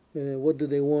 What do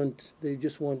they want? They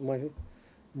just want my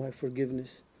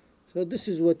forgiveness. So this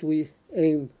is what we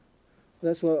aim.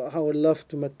 That's our love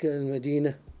to Mecca and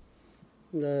Medina.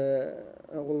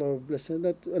 Allah bless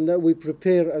that, and that we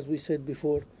prepare, as we said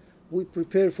before, we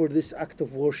prepare for this act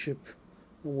of worship,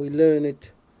 and we learn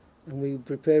it, and we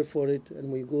prepare for it, and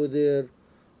we go there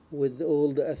with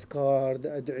all the adhkar, the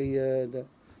ad'iyah,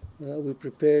 we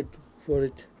prepared for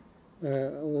it.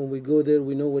 When we go there,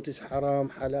 we know what is haram,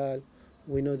 halal.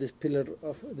 We know this pillar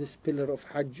of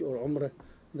Hajj or Umrah,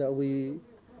 that we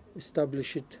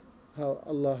establish it how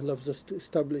Allah loves us to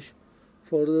establish.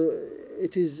 for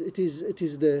it is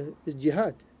the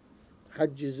jihad.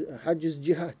 Hajj is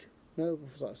jihad.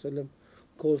 Prophet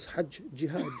calls Hajj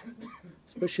jihad,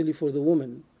 especially for the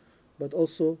woman, but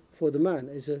also for the man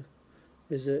is an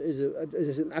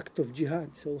act of jihad.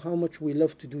 So how much we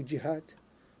love to do jihad,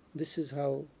 this is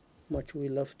how much we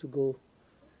love to go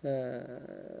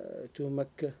to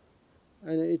Mecca,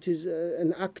 and it is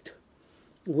an act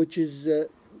which is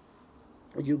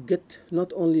you get,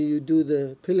 not only you do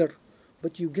the pillar,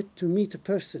 but you get to meet a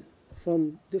person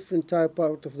from different type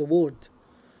out of the world.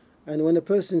 And when a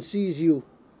person sees you,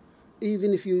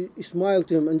 even if you smile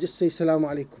to him and just say Salaam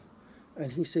alaikum,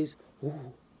 and he says,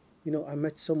 oh, you know, I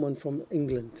met someone from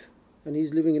England and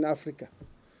he's living in Africa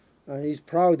and he's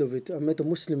proud of it. I met a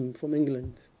Muslim from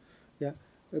England. Yeah,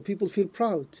 people feel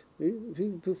proud.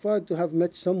 People feel proud to have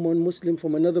met someone Muslim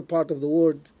from another part of the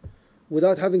world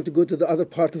without having to go to the other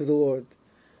part of the world.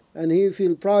 And he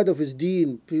feel proud of his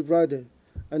deen, feel proud of.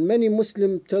 And many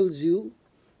Muslim tells you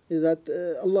that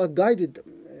Allah guided them.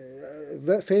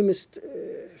 A famous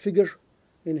figure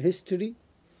in history,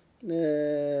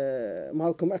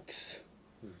 Malcolm X,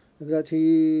 that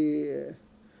he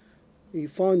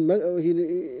found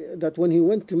that when he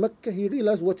went to Mecca, he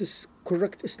realized what is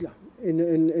correct Islam.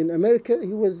 In America,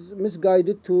 he was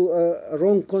misguided to a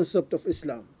wrong concept of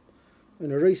Islam,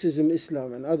 and a racism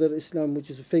Islam and other Islam, which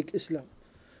is a fake Islam.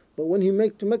 But when he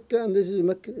went to Mecca, and this is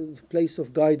Mecca, the place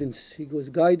of guidance, he was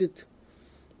guided,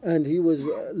 and he was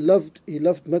loved. He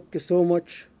loved Mecca so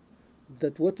much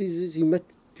that what is he met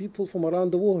people from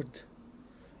around the world,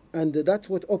 and that's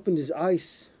what opened his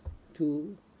eyes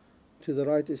to the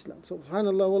right Islam. So,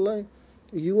 subhanallah, wallahi,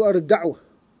 you are a da'wah.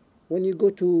 When you go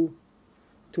to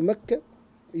Mecca,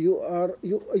 you are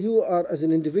as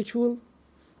an individual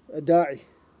a da'i.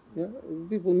 Yeah?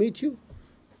 People meet you,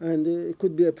 and it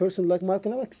could be a person like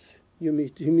Malcolm X. He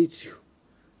meets you,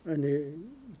 and he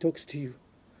talks to you,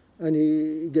 and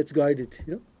he gets guided.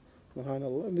 You know,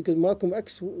 subhanallah, because Malcolm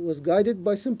X was guided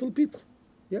by simple people.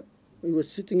 Yeah, he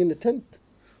was sitting in a tent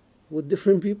with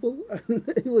different people, and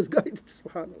he was guided.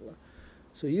 Subhanallah.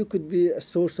 So you could be a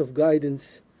source of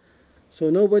guidance. So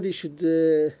nobody should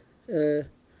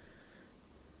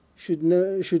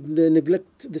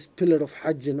neglect this pillar of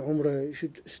Hajj and Umrah.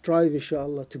 Should strive,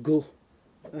 inshallah, to go,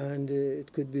 and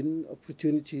it could be an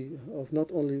opportunity of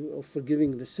not only of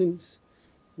forgiving the sins,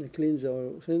 the cleanse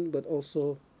our sin, but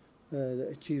also the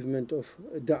achievement of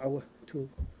da'wah to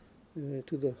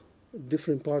the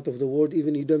different part of the world.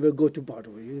 Even you never go to part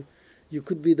of it. You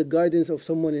could be the guidance of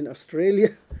someone in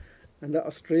Australia, and the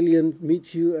Australian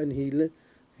meets you, and he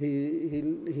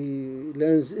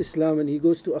learns Islam, and he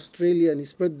goes to Australia and he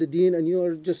spread the deen, and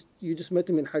you just met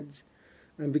him in Hajj,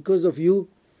 and because of you,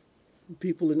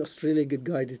 people in Australia get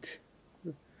guided.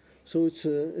 So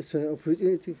it's an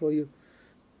opportunity for you.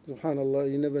 Subhanallah,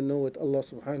 you never know what Allah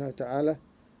subhanahu wa ta'ala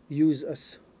use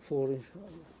us for,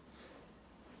 inshallah.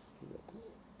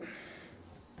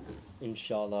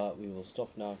 Inshallah, we will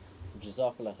stop now.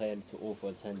 Jazakallah khair to all for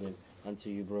attending, and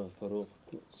to you, Brother Farouk.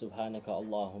 Subhanaka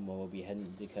Allahumma wa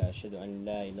bihamdika ashhadu an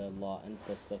la ilaha illa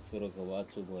anta astaghfiruka wa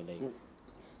atubu ilayk.